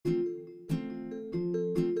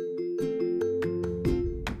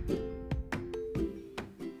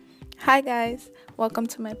Hi guys, welcome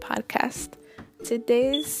to my podcast.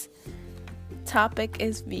 Today's topic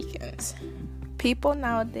is vegans. People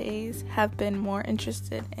nowadays have been more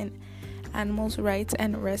interested in animals' rights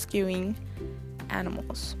and rescuing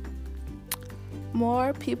animals.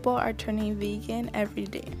 More people are turning vegan every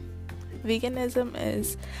day. Veganism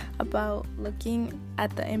is about looking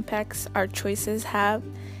at the impacts our choices have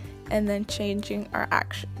and then changing our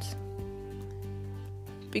actions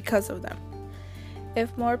because of them.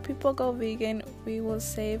 If more people go vegan, we will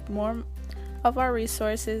save more of our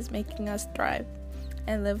resources, making us thrive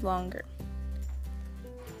and live longer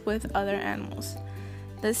with other animals.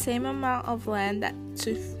 The same amount of land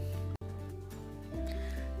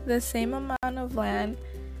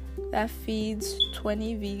that feeds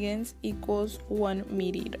 20 vegans equals 1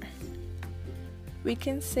 meat eater. We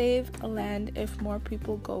can save land if more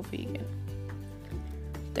people go vegan.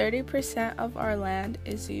 30% of our land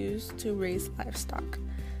is used to raise livestock.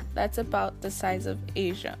 That's about the size of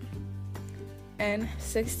Asia. And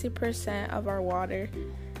 60% of our water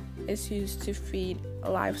is used to feed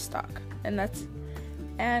livestock. And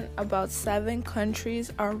about 7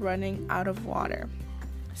 countries are running out of water,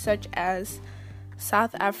 such as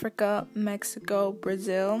South Africa, Mexico,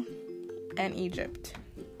 Brazil, and Egypt.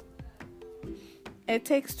 It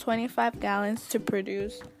takes 25 gallons to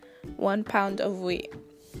produce 1 pound of wheat,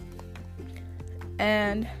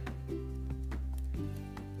 and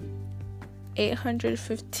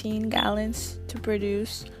 815 gallons to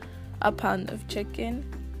produce a pound of chicken,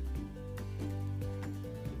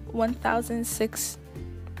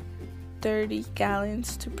 1,630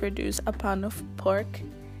 gallons to produce a pound of pork,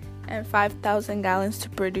 and 5,000 gallons to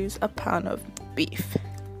produce a pound of beef.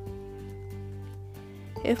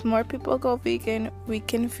 If more people go vegan, we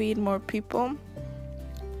can feed more people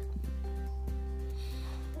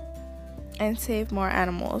and save more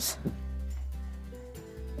animals.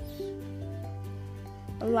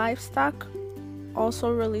 Livestock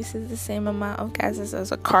also releases the same amount of gases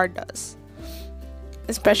as a car does,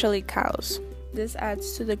 especially cows. This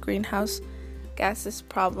adds to the greenhouse gases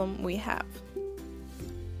problem we have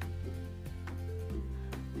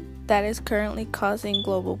that is currently causing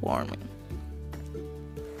global warming.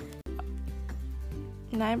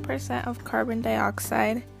 9% of carbon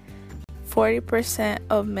dioxide, 40%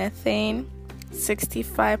 of methane,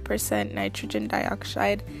 65% nitrogen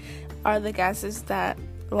dioxide are the gases that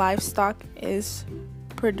livestock is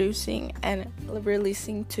producing and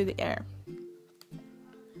releasing to the air.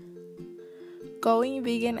 Going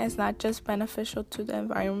vegan is not just beneficial to the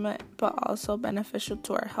environment, but also beneficial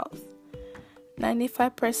to our health.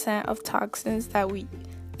 95% of toxins that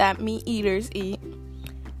meat eaters eat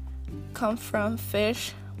come from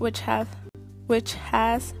fish, which has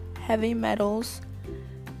heavy metals,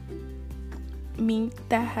 meat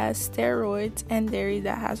that has steroids, and dairy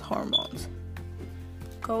that has hormones.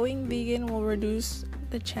 Going vegan will reduce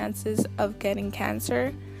the chances of getting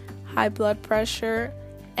cancer, high blood pressure,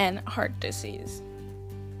 and heart disease.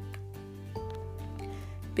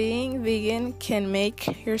 Being vegan can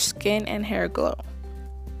make your skin and hair glow,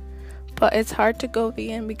 but it's hard to go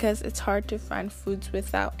vegan because it's hard to find foods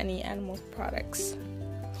without any animal products.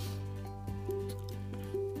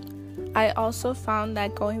 I also found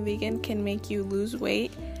that going vegan can make you lose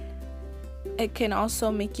weight. It can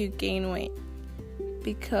also make you gain weight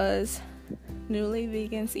because newly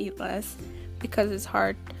vegans eat less because it's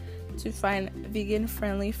hard to find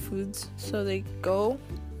vegan-friendly foods, so they go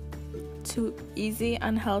to easy,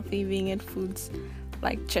 unhealthy vegan foods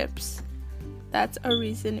like chips. That's a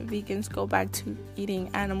reason vegans go back to eating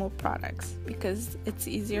animal products, because it's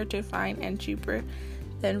easier to find and cheaper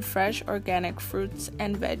than fresh organic fruits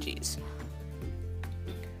and veggies.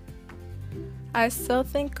 I still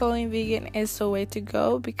think going vegan is the way to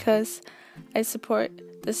go because I support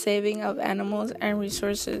the saving of animals and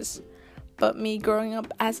resources. But me growing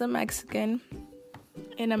up as a Mexican,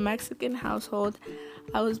 in a Mexican household,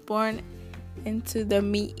 I was born into the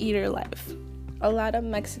meat eater life. A lot of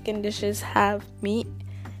Mexican dishes have meat,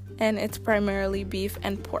 and it's primarily beef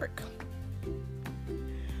and pork,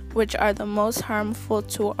 which are the most harmful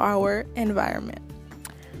to our environment.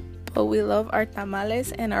 But we love our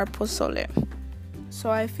tamales and our pozole. So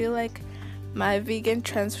I feel like my vegan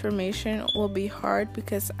transformation will be hard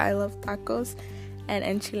because I love tacos and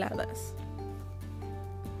enchiladas.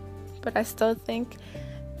 But I still think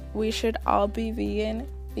we should all be vegan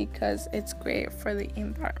because it's great for the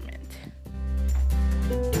environment.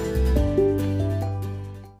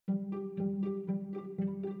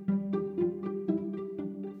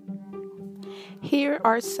 Here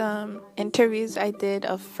are some interviews I did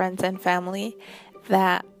of friends and family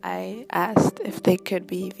that I asked if they could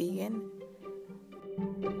be vegan.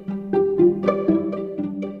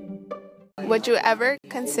 Would you ever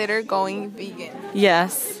consider going vegan?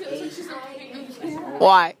 Yes.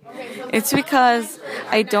 Why? It's because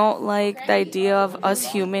I don't like the idea of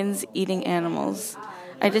us humans eating animals.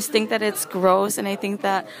 I just think that it's gross, and I think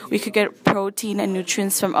that we could get protein and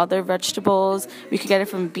nutrients from other vegetables. We could get it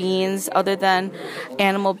from beans other than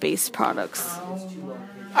animal-based products.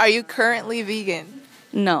 Are you currently vegan?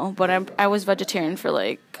 No, but I was vegetarian for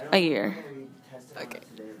like a year. Okay.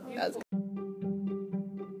 That's good.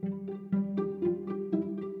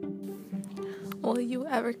 Will you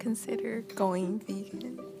ever consider going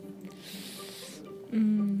vegan?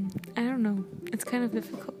 I don't know. It's kind of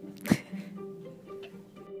difficult.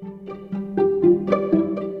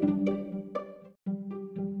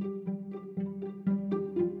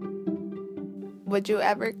 Would you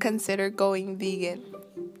ever consider going vegan?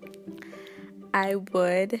 I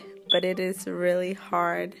would, but it is really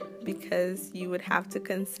hard because you would have to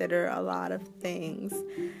consider a lot of things,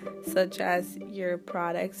 such as your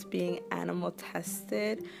products being animal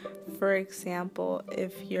tested. For example,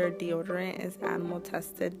 if your deodorant is animal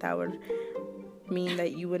tested, that would mean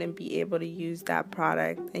that you wouldn't be able to use that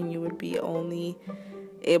product, and you would be only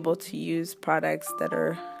able to use products that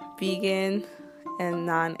are vegan and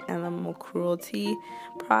non-animal cruelty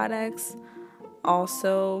products.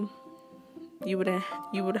 Also, you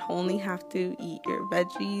would only have to eat your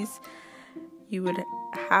veggies. You would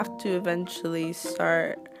have to eventually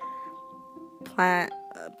start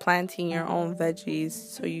planting your own veggies,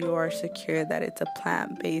 so you are secure that it's a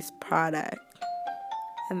plant-based product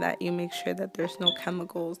and that you make sure that there's no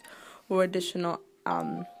chemicals or additional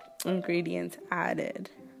ingredients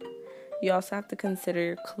added. You also have to consider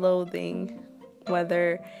your clothing,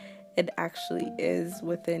 whether it actually is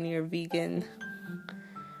within your vegan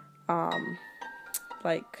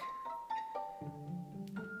like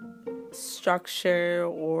structure,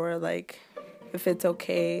 or like if it's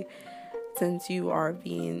okay since you are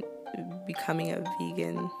becoming a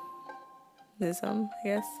veganism, I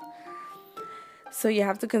guess. So you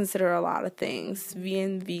have to consider a lot of things.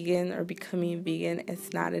 Being vegan or becoming vegan,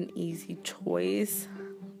 it's not an easy choice.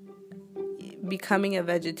 Becoming a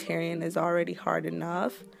vegetarian is already hard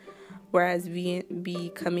enough, whereas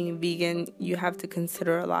becoming vegan, you have to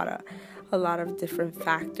consider a lot of different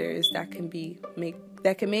factors that can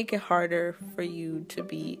make it harder for you to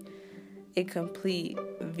be a complete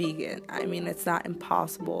vegan. I mean, it's not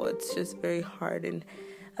impossible. It's just very hard and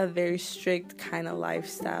a very strict kind of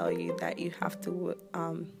lifestyle that you have to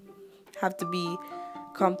be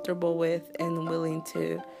comfortable with and willing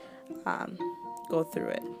to go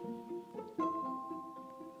through it.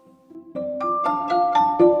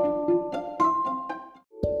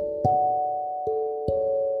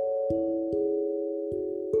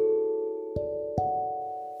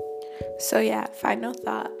 So yeah, final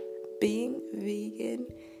thought. Being vegan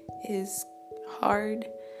is hard,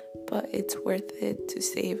 but it's worth it to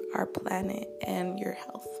save our planet and your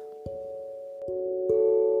health.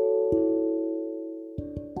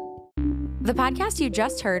 The podcast you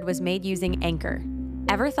just heard was made using Anchor.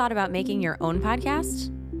 Ever thought about making your own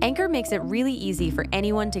podcast? Anchor makes it really easy for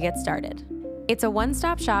anyone to get started. It's a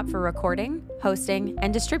one-stop shop for recording, hosting,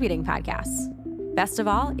 and distributing podcasts. Best of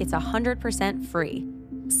all, it's 100% free.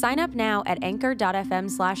 Sign up now at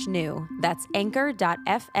anchor.fm/new. That's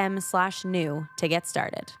anchor.fm/new to get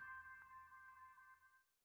started.